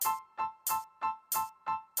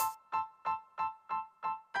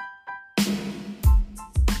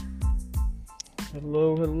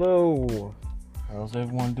Hello, hello. How's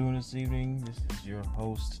everyone doing this evening? This is your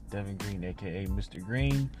host, Devin Green, aka Mr.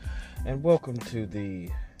 Green, and welcome to the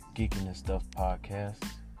Geeking and Stuff podcast.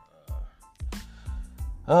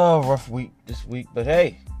 Rough week this week, but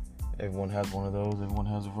hey, everyone has one of those. Everyone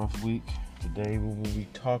has a rough week. Today we will be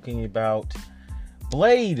talking about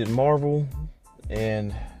Blade and Marvel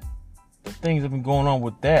and the things that have been going on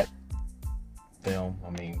with that film. I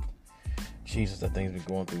mean, Jesus, that thing's been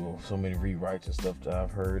going through so many rewrites and stuff that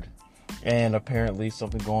I've heard. And apparently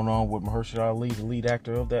something going on with Mahershala Ali, the lead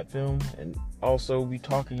actor of that film. And also be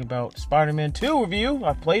talking about Spider-Man 2 review.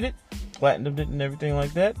 I played it, platinumed it and everything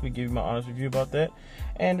like that. We give you my honest review about that.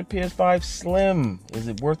 And the PS5 Slim. Is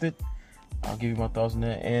it worth it? I'll give you my thoughts on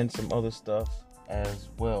that and some other stuff as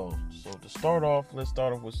well. So to start off, let's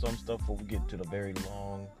start off with some stuff before we get to the very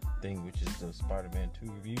long thing, which is the Spider-Man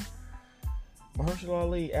 2 review. Mahershala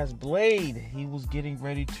Ali as Blade, he was getting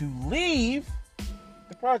ready to leave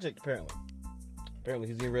the project, apparently. Apparently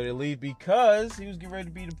he's getting ready to leave because he was getting ready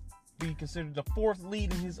to be considered the fourth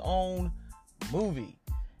lead in his own movie.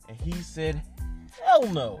 And he said, hell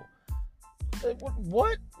no.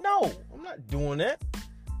 What? No, I'm not doing that.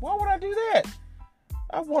 Why would I do that?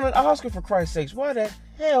 I won an Oscar, for Christ's sakes. Why the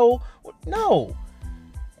hell? No.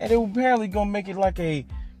 And they were apparently going to make it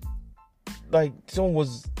like someone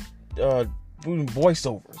was doing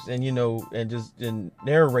voiceovers and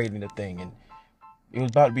narrating the thing, and it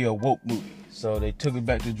was about to be a woke movie. So they took it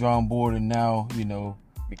back to the drawing board, and now,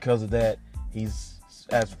 because of that, he's,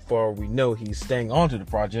 as far as we know, he's staying on to the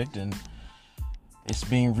project, and it's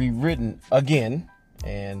being rewritten again,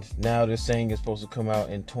 and now they're saying it's supposed to come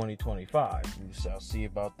out in 2025. We shall see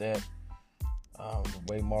about that. The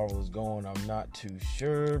way Marvel is going, I'm not too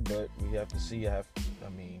sure, but we have to see.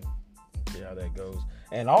 See how that goes.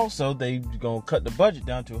 And also, they gonna cut the budget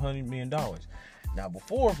down to $100 million. Now,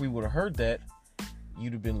 before, if we would have heard that,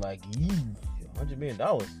 you'd have been like, $100 million?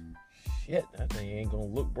 Shit, that thing ain't gonna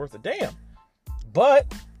look worth a damn.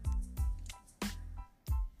 But,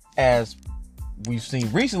 as we've seen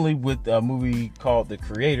recently with a movie called The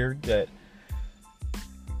Creator that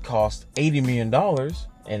cost $80 million,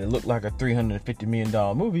 and it looked like a $350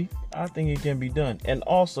 million movie, I think it can be done. And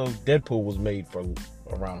also, Deadpool was made for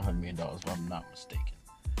around $100 million, if I'm not mistaken.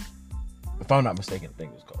 If I'm not mistaken, I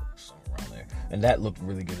think it was called somewhere around there. And that looked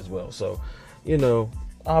really good as well. So,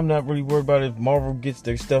 I'm not really worried about it. If Marvel gets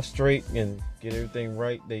their stuff straight and get everything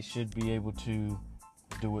right, they should be able to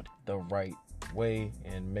do it the right way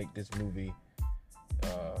and make this movie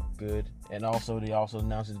good. And also, they also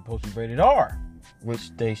announced it's supposed to be rated R,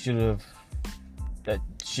 which they should have. That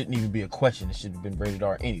shouldn't even be a question. It should have been rated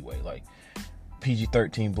R anyway. Like,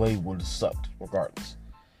 PG-13 Blade would have sucked regardless.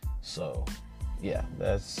 So, yeah,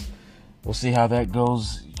 we'll see how that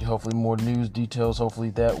goes. Hopefully more news details.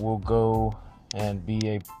 Hopefully that will go ahead and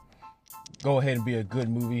be a good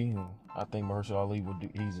movie. I think Mahershala Ali will do.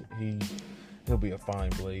 He'll be a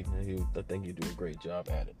fine Blade, and I think he'll do a great job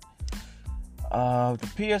at it. The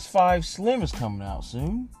PS5 Slim is coming out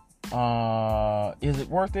soon. Is it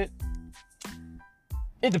worth it?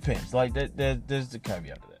 It depends. Like there's the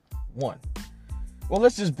caveat to that. One. Well,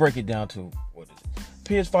 let's just break it down to what is it.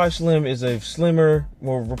 PS5 Slim is a slimmer,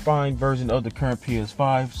 more refined version of the current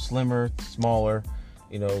PS5. Slimmer, smaller,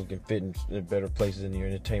 you can fit in better places in your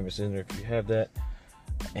entertainment center if you have that,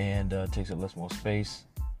 and takes up less more space.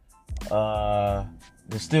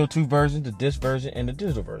 There's still two versions: the disc version and the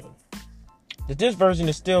digital version. The disc version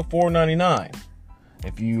is still $499.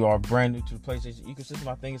 If you are brand new to the PlayStation ecosystem,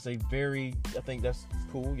 I think that's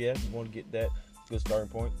cool. Yeah, if you want to get that, it's a good starting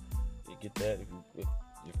point. You get that if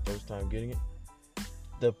your first time getting it.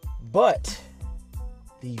 But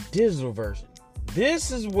the digital version, this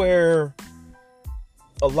is where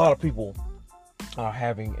a lot of people are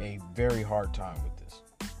having a very hard time with this.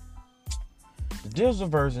 The digital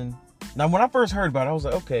version. Now, when I first heard about it, I was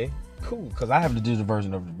like, okay, cool, because I have the digital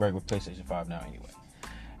version of the regular PlayStation 5 now anyway,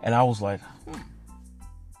 and I was like,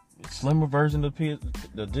 slimmer version of the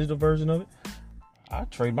digital version of it. I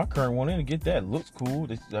trade my current one in to get that. It looks cool.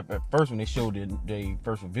 At first, when they showed it, they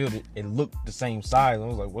first revealed it, it looked the same size. I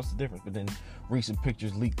was like, what's the difference? But then recent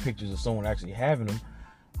leaked pictures of someone actually having them.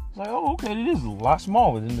 I was like, oh, okay, it is a lot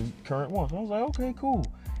smaller than the current one. So I was like, okay, cool.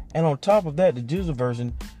 And on top of that, the digital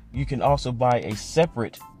version, you can also buy a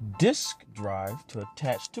separate disc drive to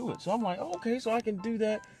attach to it. So I'm like, oh, okay, so I can do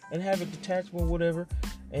that and have it detachable, whatever.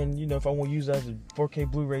 And, if I want to use that as a 4K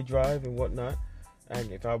Blu-ray drive and whatnot, and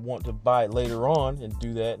if I want to buy it later on and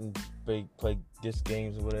do that and play disc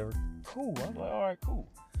games or whatever, cool. I was like, all right, cool.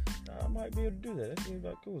 I might be able to do that. That seems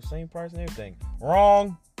like cool. Same price and everything.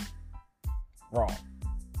 Wrong.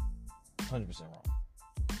 100% wrong.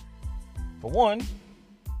 For one,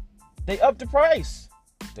 they upped the price.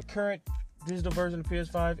 The current digital version of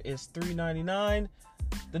PS5 is $399.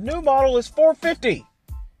 The new model is $450.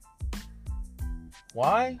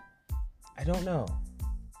 Why? I don't know.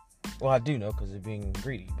 Well, I do know because they're being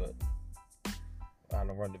greedy, but I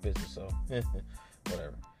don't run the business, so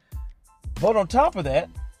whatever. But on top of that,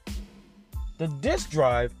 the disc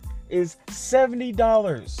drive is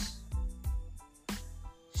 $70.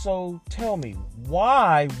 So tell me,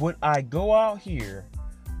 why would I go out here,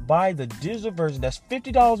 buy the digital version that's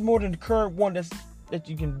 $50 more than the current one that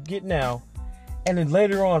you can get now, and then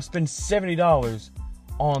later on spend $70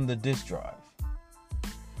 on the disc drive?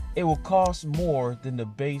 It will cost more than the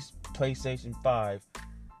base PlayStation 5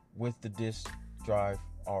 with the disc drive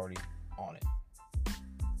already on it.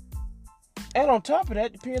 And on top of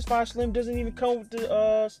that, the PS5 Slim doesn't even come with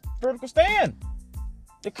the vertical stand.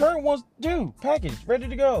 The current ones do, packaged, ready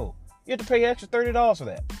to go. You have to pay extra $30 for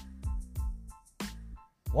that.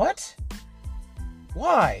 What?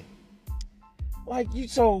 Why?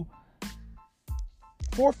 So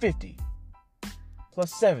 $450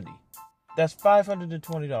 plus $70, that's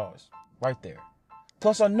 $520 right there.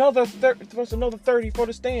 Plus another $30 for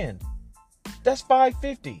the stand. That's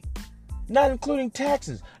 $550. Not including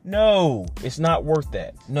taxes. No, it's not worth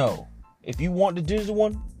that. No. If you want the digital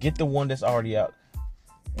one, get the one that's already out.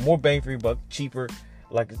 More bang for your buck, cheaper,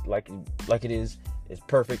 like it is. It's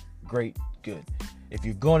perfect, great, good. If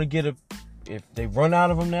you're going to get if they run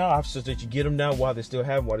out of them now, I suggest you get them now while they still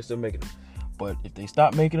have them, while they're still making them. But if they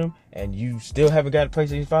stop making them and you still haven't got a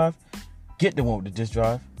PlayStation 5, get the one with the disc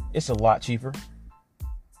drive. It's a lot cheaper.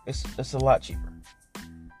 It's a lot cheaper.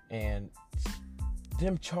 And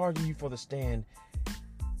them charging you for the stand,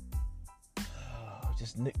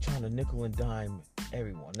 just trying to nickel and dime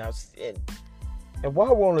everyone. Now, and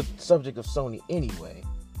while we're on the subject of Sony anyway,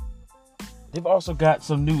 they've also got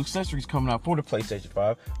some new accessories coming out for the PlayStation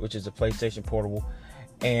 5, which is the PlayStation Portable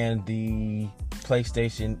and the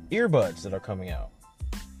PlayStation earbuds that are coming out.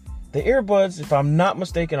 The earbuds, if I'm not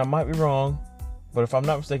mistaken, I might be wrong, but if I'm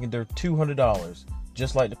not mistaken, they're $200,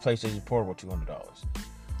 just like the PlayStation Portable $200.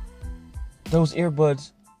 Those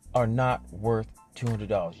earbuds are not worth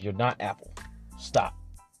 $200. You're not Apple. Stop.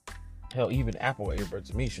 Hell, even Apple earbuds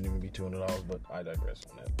to me shouldn't even be $200, but I digress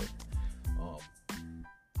on that.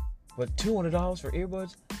 But $200 for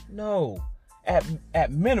earbuds? No.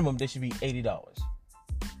 At minimum, they should be $80.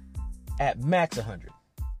 At max, $100.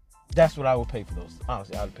 That's what I would pay for those.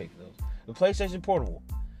 Honestly, I would pay for those. The PlayStation Portable,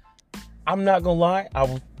 I'm not gonna lie, I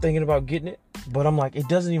was thinking about getting it, but I'm like, it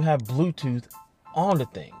doesn't even have Bluetooth on the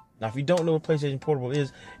thing. Now, if you don't know what PlayStation Portable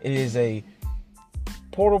is, it is a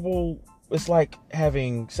portable. It's like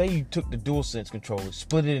having, say you took the DualSense controller,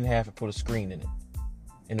 split it in half, and put a screen in it,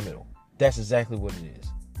 in the middle. That's exactly what it is.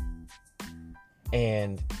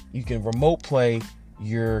 And you can remote play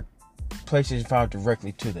your PlayStation 5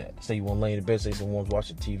 directly to that. Say you want to lay in the bed, say someone's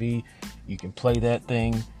watching TV, you can play that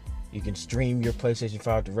thing. You can stream your PlayStation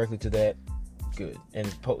 5 directly to that. Good. And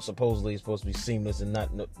supposedly it's supposed to be seamless and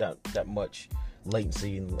not that much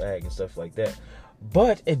latency and lag and stuff like that.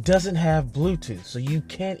 But it doesn't have Bluetooth, so you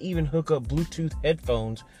can't even hook up Bluetooth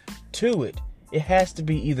headphones to it. It has to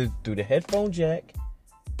be either through the headphone jack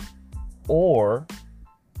or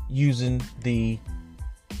using the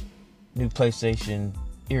new PlayStation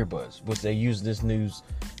earbuds, which they use this news,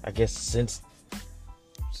 I guess, since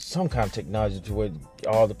some kind of technology to where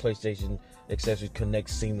all the PlayStation accessories connect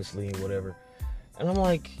seamlessly and whatever. And I'm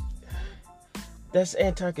like, that's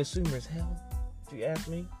anti-consumer as hell, if you ask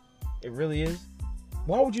me. It really is.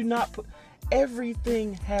 Why would you not put...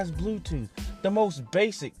 Everything has Bluetooth. The most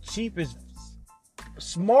basic, cheapest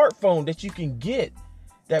smartphone that you can get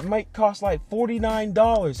that might cost like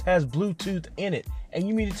 $49 has Bluetooth in it. And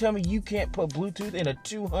you mean to tell me you can't put Bluetooth in a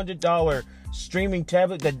 $200 streaming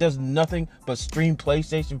tablet that does nothing but stream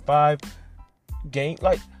PlayStation 5 game?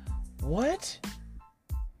 Like, what?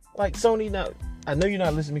 Like, Sony, now, I know you're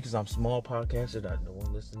not listening to me because I'm small podcaster. No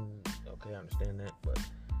one listening. Okay, I understand that. But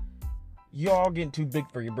y'all getting too big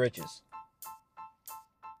for your britches.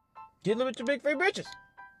 Getting a little bit too big for your britches.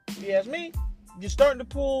 If you ask me, you're starting to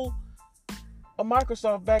pull a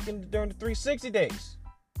Microsoft back during the 360 days.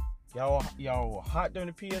 Y'all were hot during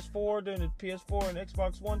the PS4 and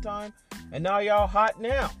Xbox One time, and now y'all hot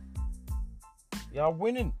now. Y'all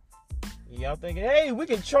winning. Y'all thinking, hey, we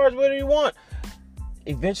can charge whatever you want.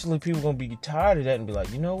 Eventually, people are going to be tired of that and be like,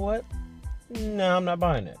 you know what? No, I'm not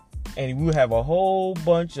buying that. And we'll have a whole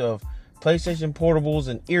bunch of PlayStation Portables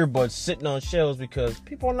and earbuds sitting on shelves because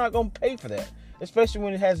people are not going to pay for that. Especially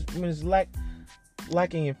when it's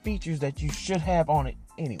lacking in features that you should have on it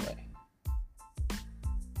anyway.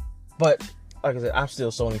 But like I said, I'm still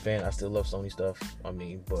a Sony fan. I still love Sony stuff. I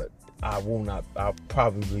mean, but I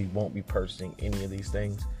probably won't be purchasing any of these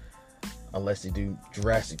things unless they do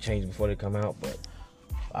drastic change before they come out. But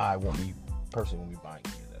I personally won't be buying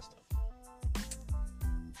any of that stuff.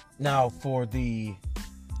 Now, for the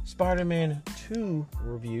Spider-Man 2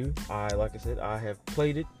 review, like I said, I have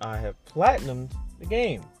played it. I have platinumed the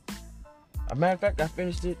game. As a matter of fact, I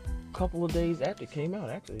finished it a couple of days after it came out.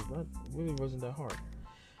 Actually, it really wasn't that hard.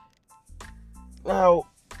 Now,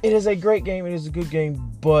 it is a great game. It is a good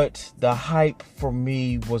game, but the hype for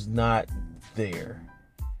me was not there.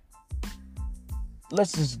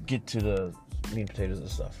 Let's just get to the meat and potatoes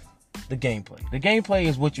of stuff. The gameplay. The gameplay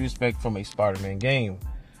is what you expect from a Spider-Man game,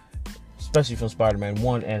 especially from Spider-Man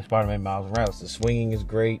 1 and Spider-Man Miles Morales. The swinging is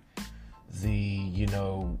great.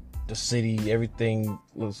 The city, everything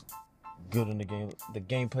looks good in the game. The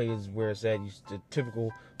gameplay is where it's at. The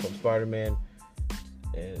typical from Spider-Man.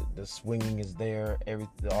 The swinging is there.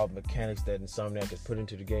 All the mechanics that Insomniac has put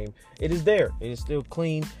into the game, it is there. It is still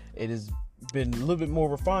clean. It has been a little bit more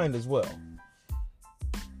refined as well.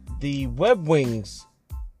 The web wings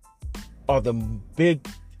are the big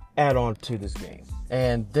add-on to this game,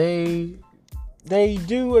 and they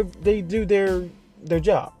do their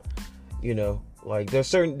job. Like there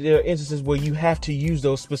are instances where you have to use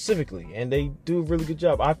those specifically, and they do a really good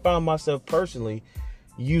job. I found myself personally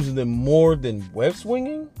using them more than web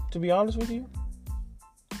swinging, to be honest with you.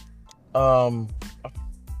 I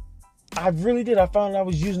really did. I found I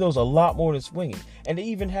was using those a lot more than swinging, and they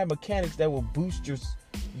even have mechanics that will boost your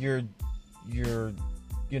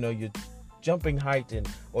jumping height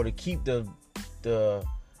or to keep the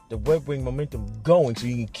web wing momentum going, so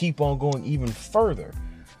you can keep on going even further.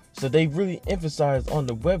 So they really emphasized on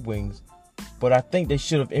the web wings, but I think they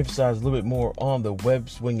should have emphasized a little bit more on the web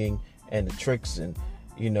swinging and the tricks, and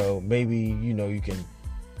maybe you can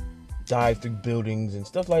dive through buildings and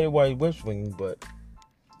stuff like that while you're web swinging. But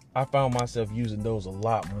I found myself using those a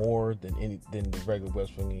lot more than the regular web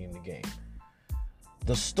swinging in the game.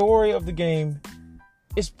 The story of the game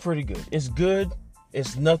is pretty good. It's good.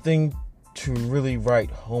 It's nothing to really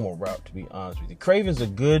write home about, to be honest with you. Kraven's a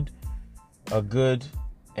good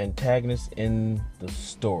antagonist in the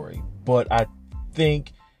story, but I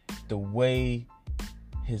think the way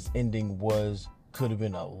his ending could have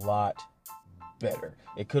been a lot better.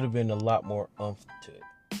 It could have been a lot more oomph to it.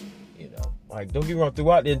 Like, don't get me wrong,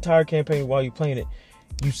 throughout the entire campaign while you're playing it,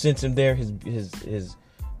 you sense him there, his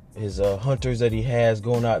hunters that he has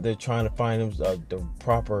going out there trying to find him the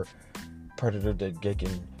proper predator that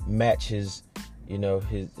can match his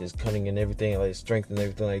cunning and everything, like his strength and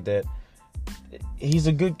everything like that. He's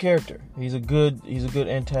a good character. He's a good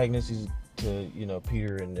antagonist. He's to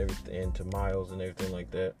Peter and everything, and to Miles and everything like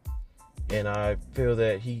that. And I feel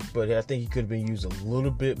that I think he could have been used a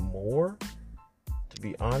little bit more, to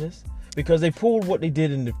be honest, because they pulled what they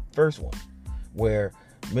did in the first one, where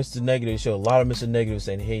Mr. Negative showed a lot of Mr. Negative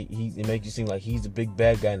saying, hey, it makes you seem like he's the big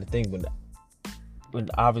bad guy in the thing, but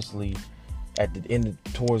obviously at the end,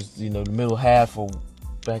 towards the middle half or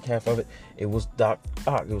back half of it, it was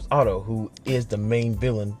Otto who is the main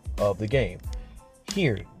villain of the game.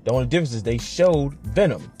 Here, the only difference is they showed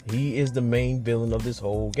Venom. He is the main villain of this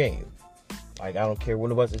whole game. Like, I don't care what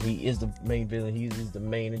nobody says, he is the main villain. He is the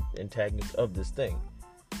main antagonist of this thing.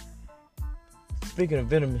 Speaking of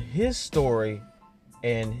Venom, his story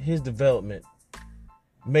and his development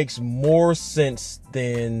makes more sense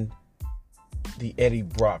than the Eddie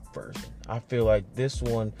Brock version. I feel like this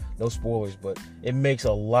one, no spoilers, but it makes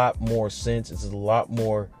a lot more sense. There's a lot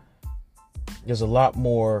more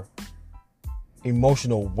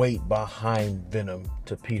emotional weight behind Venom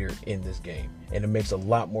to Peter in this game, and it makes a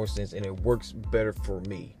lot more sense, and it works better for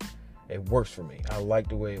me. It works for me. I like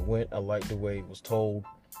the way it went. I like the way it was told.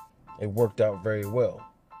 It worked out very well.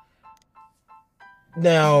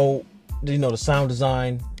 Now, the sound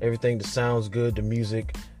design, everything, the sound's good, the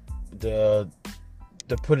music, the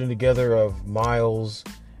putting together of Miles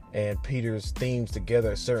and Peter's themes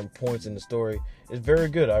together at certain points in the story is very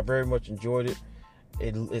good. I very much enjoyed it.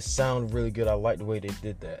 It sounded really good. I like the way they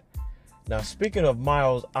did that. Now, speaking of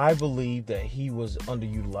Miles, I believe that he was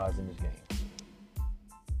underutilized in this game.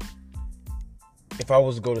 If I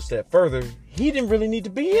was to go a step further, he didn't really need to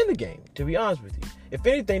be in the game, to be honest with you. If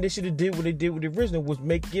anything, they should have did what they did with the original, was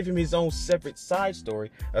give him his own separate side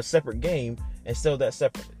story, a separate game, and sell that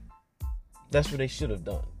separately. That's what they should have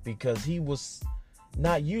done, because he was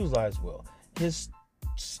not utilized well. There's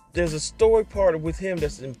a story part with him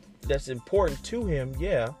that's important to him,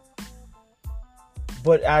 yeah.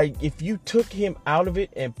 But if you took him out of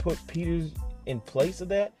it and put Peter in place of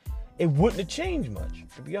that, it wouldn't have changed much,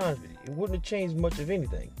 to be honest with you. It wouldn't have changed much of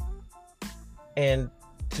anything. And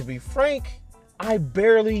to be frank, I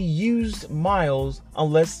barely used Miles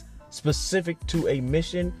unless specific to a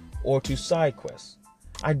mission or to side quests.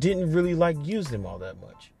 I didn't really like using him all that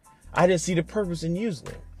much. I didn't see the purpose in using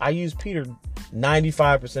him. I used Peter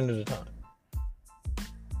 95% of the time.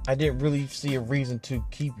 I didn't really see a reason to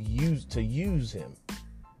use him,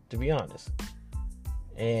 to be honest.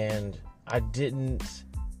 And I didn't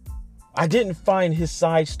find his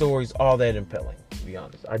side stories all that impelling, to be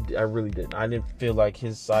honest. I really didn't. I didn't feel like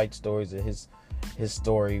his side stories and his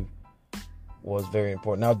story was very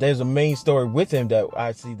important. Now, there's a main story with him that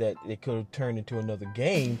I see that it could have turned into another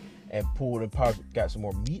game and pulled and probably got some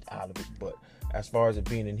more meat out of it. But as far as it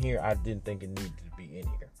being in here, I didn't think it needed to be in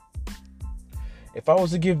here. If I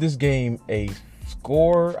was to give this game a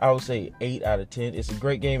score, I would say 8 out of 10. It's a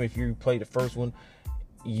great game. If you play the first one,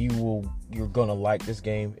 you're gonna like this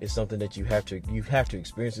game. It's something that you have to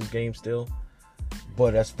experience this game still.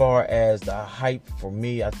 But as far as the hype, for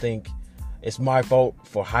me, I think it's my fault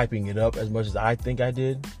for hyping it up as much as I think I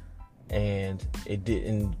did, and it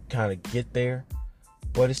didn't kind of get there.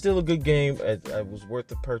 But it's still a good game. It was worth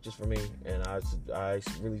the purchase for me, and I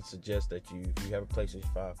really suggest that if you have a PlayStation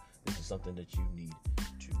 5, this is something that you need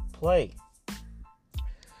to play.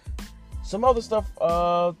 Some other stuff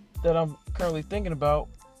that I'm currently thinking about,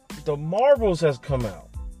 the Marvels has come out,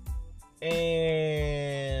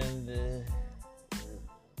 and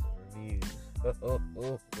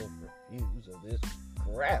reviews of this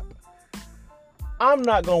crap. I'm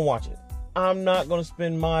not gonna watch it. I'm not gonna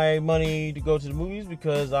spend my money to go to the movies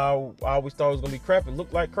because I always thought it was gonna be crap. It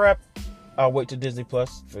looked like crap. I'll wait till Disney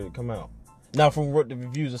Plus for it to come out. Now, from what the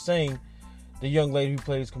reviews are saying, the young lady who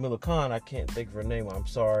plays Camilla Khan, I can't think of her name. I'm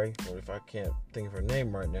sorry, but if I can't think of her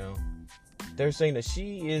name right now, they're saying that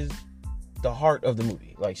she is the heart of the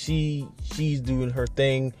movie. Like she's doing her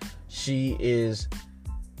thing. She is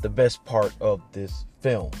the best part of this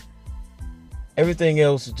film. Everything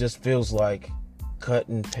else just feels like cut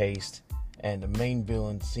and paste, and the main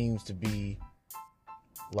villain seems to be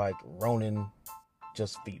like Ronin,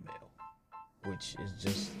 just female, which is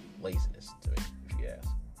just laziness to me, if you ask.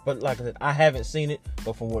 But like I said, I haven't seen it,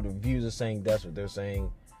 but from what the reviews are saying, that's what they're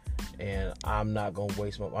saying. And I'm not gonna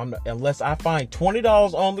waste unless I find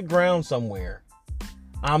 $20 on the ground somewhere.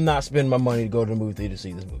 I'm not spending my money to go to the movie theater to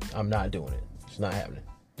see this movie. I'm not doing it. It's not happening.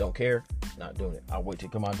 Don't care. Not doing it. I'll wait till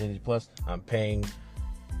it come out on Disney Plus. I'm paying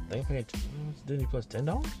Disney Plus $10 a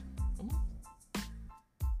month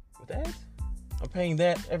with ads. I'm paying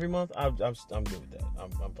that every month. I'm good with that. I'm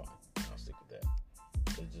fine. I'll stick with that.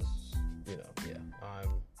 It's just, I'm good.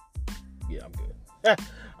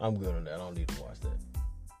 I'm good on that. I don't need to watch that.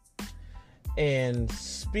 And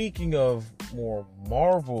speaking of more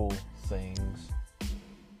Marvel things,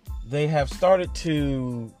 they have started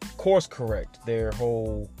to course correct their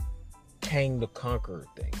whole Kang the Conqueror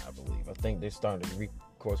thing, I believe. I think they're starting to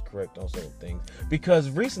course correct on certain things. Because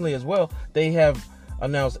recently as well, they have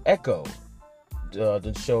announced Echo.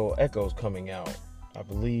 The show Echo's coming out. I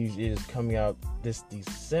believe it is coming out this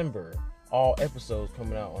December. All episodes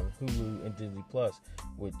coming out on Hulu and Disney Plus,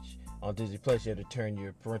 which on Disney Plus you have to turn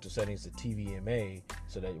your parental settings to TVMA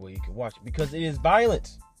so that way you can watch it, because it is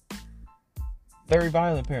violent. Very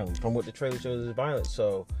violent, apparently. From what the trailer shows, it's violent.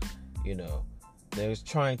 So, they're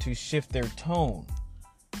trying to shift their tone.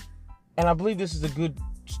 And I believe this is a good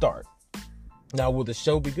start. Now, will the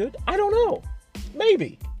show be good? I don't know.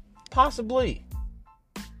 Maybe. Possibly.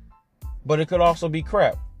 But it could also be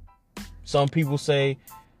crap. Some people say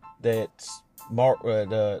that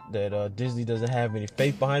Disney doesn't have any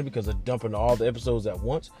faith behind it because they're dumping all the episodes at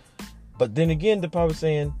once. But then again, they're probably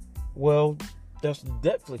saying, well, that's what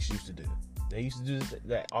Netflix used to do. They used to do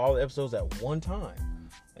that all the episodes at one time,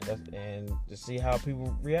 and to see how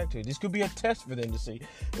people react to it. This could be a test for them to see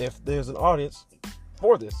if there's an audience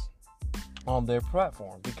for this on their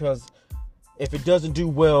platform. Because if it doesn't do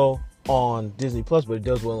well on Disney Plus, but it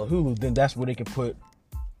does well on Hulu, then that's where they can put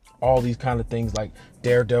all these kind of things like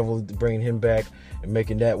Daredevil, bringing him back and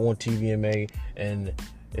making that one TVMA. And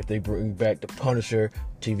if they bring back the Punisher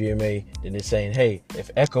TVMA, then they're saying, hey,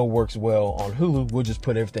 if Echo works well on Hulu, we'll just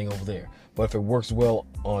put everything over there. But if it works well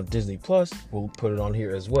on Disney Plus, we'll put it on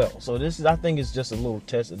here as well. So I think it's just a little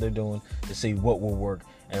test that they're doing to see what will work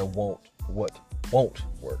and what won't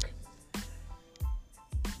work.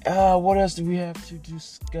 What else do we have to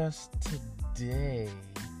discuss today?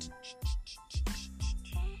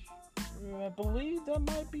 I believe that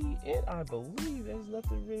might be it. I believe there's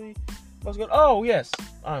nothing really what's going on. Oh, yes.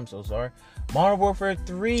 I'm so sorry. Modern Warfare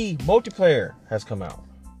 3 multiplayer has come out.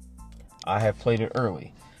 I have played it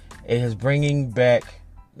early. It is bringing back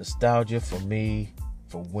nostalgia for me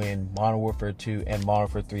for when Modern Warfare 2 and Modern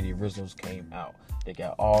Warfare 3, the originals, came out. They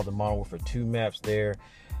got all the Modern Warfare 2 maps there.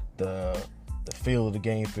 The feel of the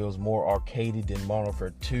game feels more arcadey than Modern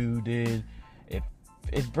Warfare 2 did.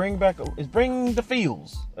 It's bringing the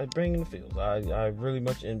feels. I really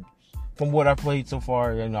much, and from what I played so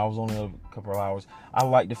far, and I was only a couple of hours, I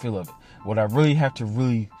like the feel of it. What I really have to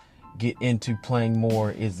really get into playing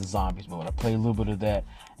more is the zombies mode. I play a little bit of that,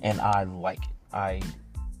 and I like it. I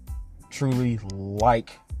truly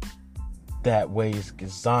like that way. It's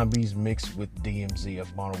zombies mixed with DMZ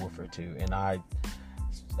of Modern Warfare 2, and I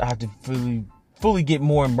have to fully get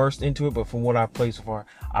more immersed into it, but from what I've played so far,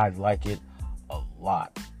 I like it a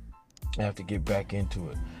lot. I have to get back into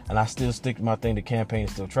it, and I still stick to my thing. The campaign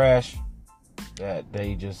is still trash. That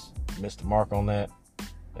they just missed the mark on that.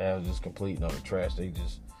 That was just complete and utter trash. They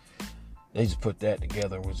just put that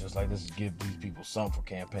together and was just like, let's just give these people some for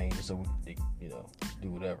campaign just so they, do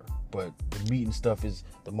whatever. But the meat and stuff is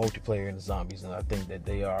the multiplayer and the zombies, and I think that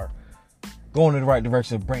they are going in the right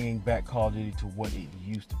direction of bringing back Call of Duty to what it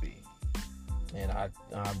used to be. And I'm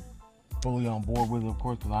fully on board with it, of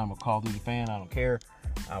course, because I'm a Call of Duty fan. I don't care.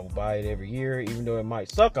 I will buy it every year. Even though it might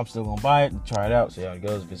suck, I'm still going to buy it and try it out, see how it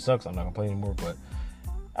goes. If it sucks, I'm not going to play anymore, but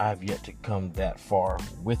I've yet to come that far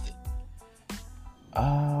with it.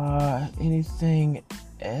 Anything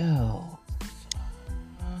else?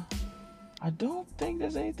 I don't think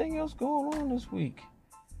there's anything else going on this week.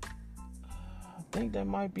 I think that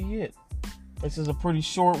might be it. This is a pretty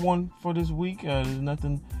short one for this week. There's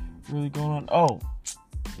nothing really going on. Oh,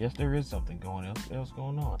 yes, there is something else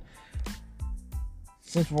going on.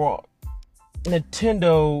 Since we're all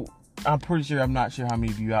Nintendo, I'm not sure how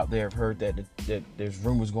many of you out there have heard that there's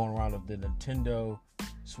rumors going around of the Nintendo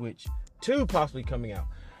Switch 2 possibly coming out.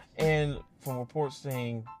 And from reports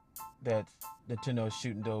saying that Nintendo is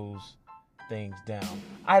shooting those things down.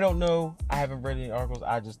 I don't know. I haven't read any articles.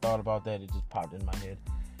 I just thought about that. It just popped in my head.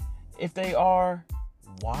 If they are,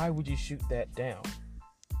 why would you shoot that down?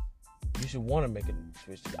 You should want to make a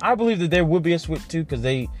Switch 2. I believe that there will be a Switch 2 because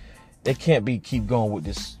they can't keep going with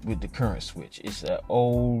the current Switch. It's an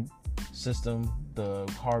old system.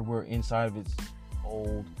 The hardware inside of it's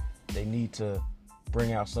old. They need to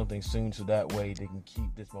bring out something soon so that way they can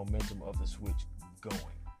keep this momentum of the Switch going.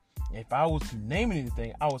 If I was to name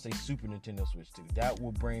anything, I would say Super Nintendo Switch 2. That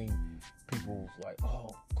would bring people like,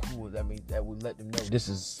 oh, cool. That means that would let them know this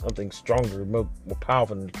is something stronger, more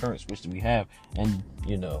powerful than the current Switch that we have. And,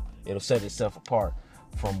 it'll set itself apart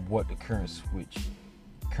from what the current Switch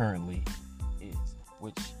currently is,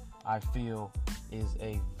 which I feel is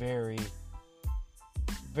a very,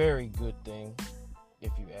 very good thing,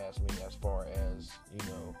 if you ask me, as far as,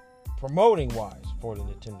 promoting wise for the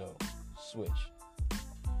Nintendo Switch.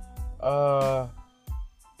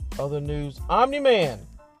 Other news, Omni-Man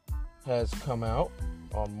has come out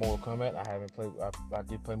on Mortal Kombat. I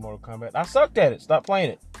did play Mortal Kombat. I sucked at it. Stop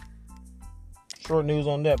playing it. Short news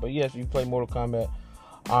on that. But yes, if you play Mortal Kombat,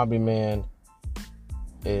 Omni-Man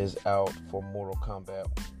is out for Mortal Kombat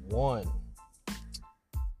 1.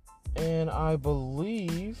 And I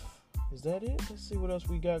believe, is that it? Let's see what else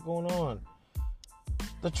we got going on.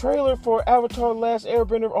 The trailer for Avatar: The Last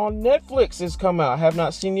Airbender on Netflix has come out. I have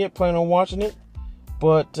not seen it, plan on watching it.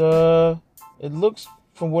 But it looks,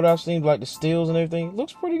 from what I've seen, like the stills and everything, it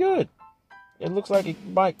looks pretty good. It looks like it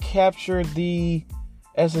might capture the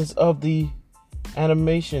essence of the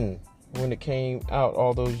animation when it came out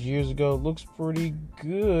all those years ago. It looks pretty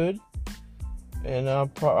good. And I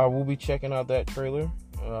will be checking out that trailer.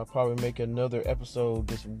 I'll probably make another episode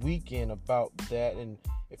this weekend about that, and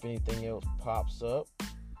if anything else pops up.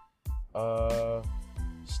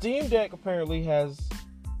 Steam Deck apparently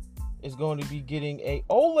is going to be getting a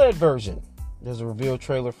OLED version. There's a reveal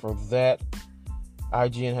trailer for that.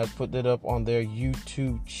 IGN has put that up on their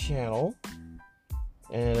YouTube channel.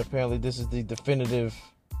 And apparently this is the definitive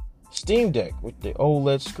Steam Deck with the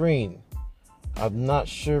OLED screen. I'm not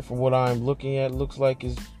sure from what I'm looking at. It looks like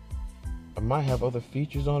it might have other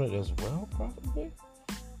features on it as well, probably.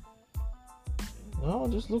 No,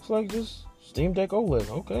 it just looks like just Steam Deck OLED.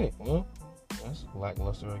 Okay, well, that's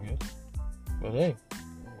lackluster, I guess. But hey,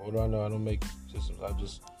 what do I know? I don't make systems. I'm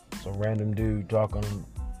just some random dude talking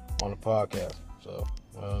on a podcast. So,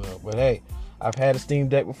 I don't know. But hey, I've had a Steam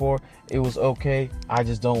Deck before. It was okay. I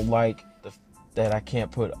just don't like that I can't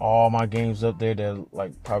put all my games up there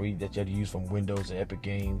that probably that you have to use from Windows and Epic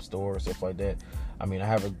Games Store or stuff like that. I mean, I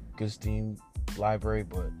have a good Steam library,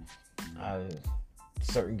 but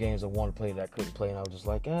certain games I want to play that I couldn't play, and I was just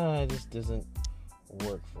like, it just doesn't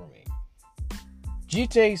work for me.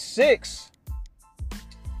 GTA 6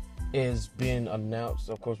 is being announced.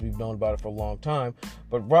 Of course, we've known about it for a long time,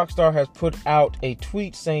 but Rockstar has put out a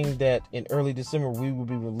tweet saying that in early December we will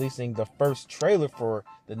be releasing the first trailer for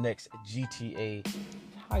the next GTA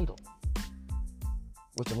title,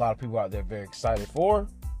 which a lot of people out there are very excited for.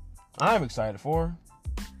 I'm excited for,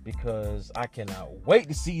 because I cannot wait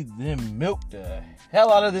to see them milk the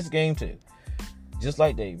hell out of this game too, just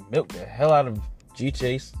like they milked the hell out of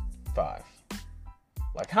GTA 5.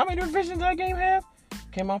 Like, how many revisions did that game have?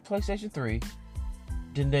 Came on PlayStation 3,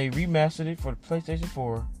 then they remastered it for the PlayStation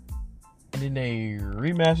 4, and then they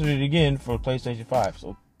remastered it again for the PlayStation 5,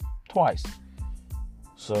 so twice.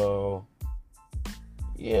 So,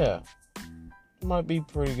 yeah, it might be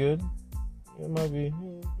pretty good. It might be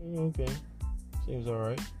okay. Seems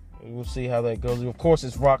alright. We'll see how that goes. Of course,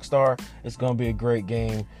 it's Rockstar. It's going to be a great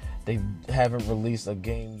game. They haven't released a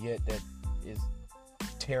game yet that is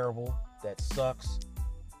terrible, that sucks,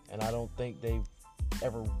 and I don't think they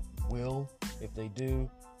ever will. If they do,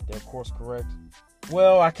 they're course correct.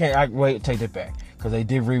 Well, take that back, because they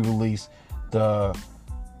did re-release the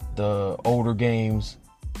older games,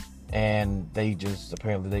 and they just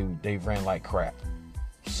apparently they ran like crap.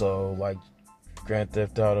 So, like Grand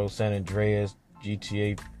Theft Auto San Andreas,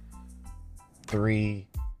 GTA 3,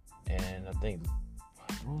 and I think,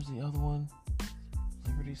 what was the other one?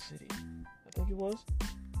 Liberty City, I think it was.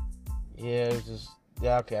 Yeah, it was just,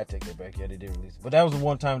 yeah, okay, I take that back. Yeah, they did release it. But that was the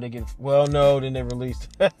one time they get, well, no, then they released,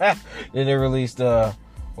 what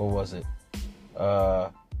was it?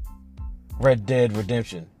 Red Dead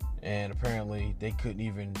Redemption. And apparently they couldn't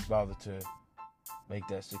even bother to make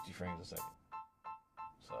that 60 frames a second.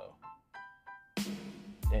 So,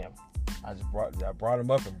 damn. I brought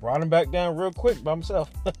him up and brought him back down real quick by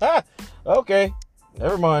myself. Okay,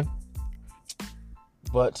 never mind.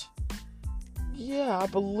 But yeah, I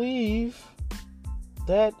believe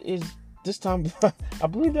that is this time. I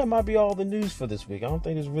believe that might be all the news for this week. I don't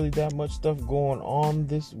think there's really that much stuff going on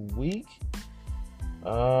this week.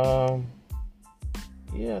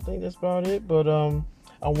 Yeah, I think that's about it. But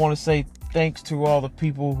I want to say thanks to all the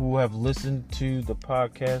people who have listened to the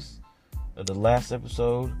podcast of the last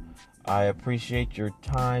episode. I appreciate your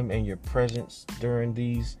time and your presence during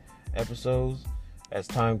these episodes. As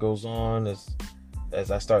time goes on, as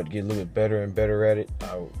I start to get a little bit better and better at it,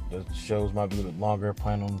 the shows might be a little bit longer. I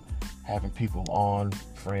plan on having people on,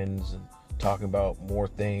 friends, and talking about more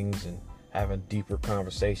things and having deeper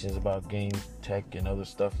conversations about game tech and other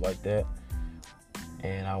stuff like that.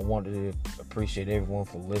 And I wanted to appreciate everyone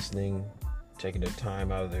for listening, taking their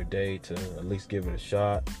time out of their day to at least give it a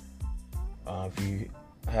shot. If you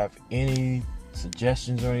have any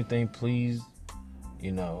suggestions or anything, please,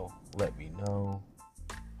 let me know.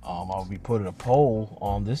 I'll be putting a poll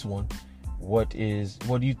on this one. What do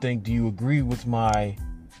you think? Do you agree with my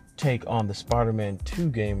take on the Spider-Man 2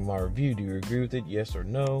 game in my review? Do you agree with it? Yes or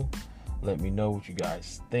no? Let me know what you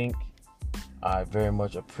guys think. I very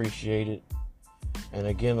much appreciate it. And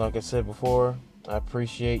again, like I said before, I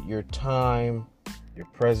appreciate your time, your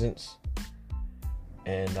presence,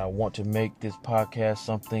 and I want to make this podcast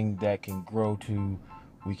something that can grow to,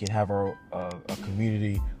 we can have a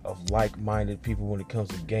community of like-minded people when it comes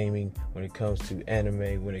to gaming, when it comes to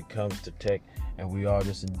anime, when it comes to tech, and we all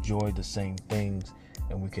just enjoy the same things,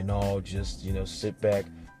 and we can all just, sit back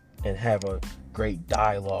and have a great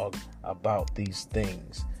dialogue about these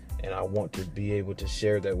things. And I want to be able to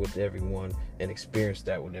share that with everyone and experience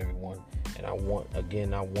that with everyone. And I want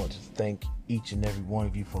to thank each and every one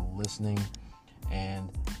of you for listening.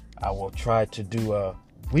 And I will try to do a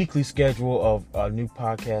weekly schedule of a new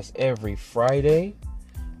podcast every Friday.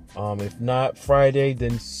 If not Friday,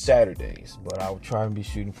 then Saturdays. But I will try and be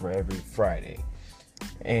shooting for every Friday.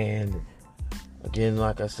 And again,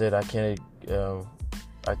 like I said, I can't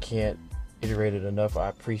iterate it enough. I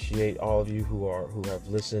appreciate all of you who have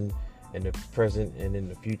listened in the present and in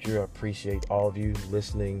the future. I appreciate all of you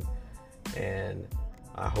listening, and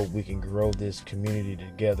I hope we can grow this community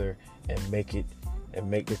together and make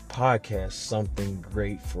this podcast something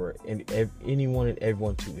great for anyone and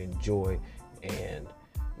everyone to enjoy, and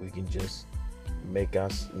we can just make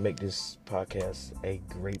this podcast a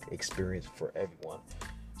great experience for everyone.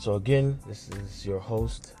 So again, this is your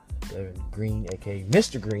host, Devin Green, aka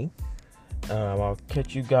Mr. Green. I'll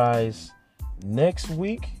catch you guys next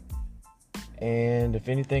week, and if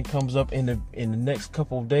anything comes up in the next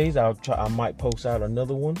couple of days, I might post out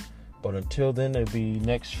another one. But until then, it'll be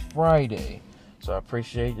next Friday. So I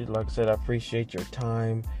appreciate it. Like I said, I appreciate your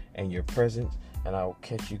time and your presence, and I will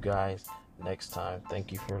catch you guys next time.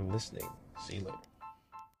 Thank you for listening. See you later.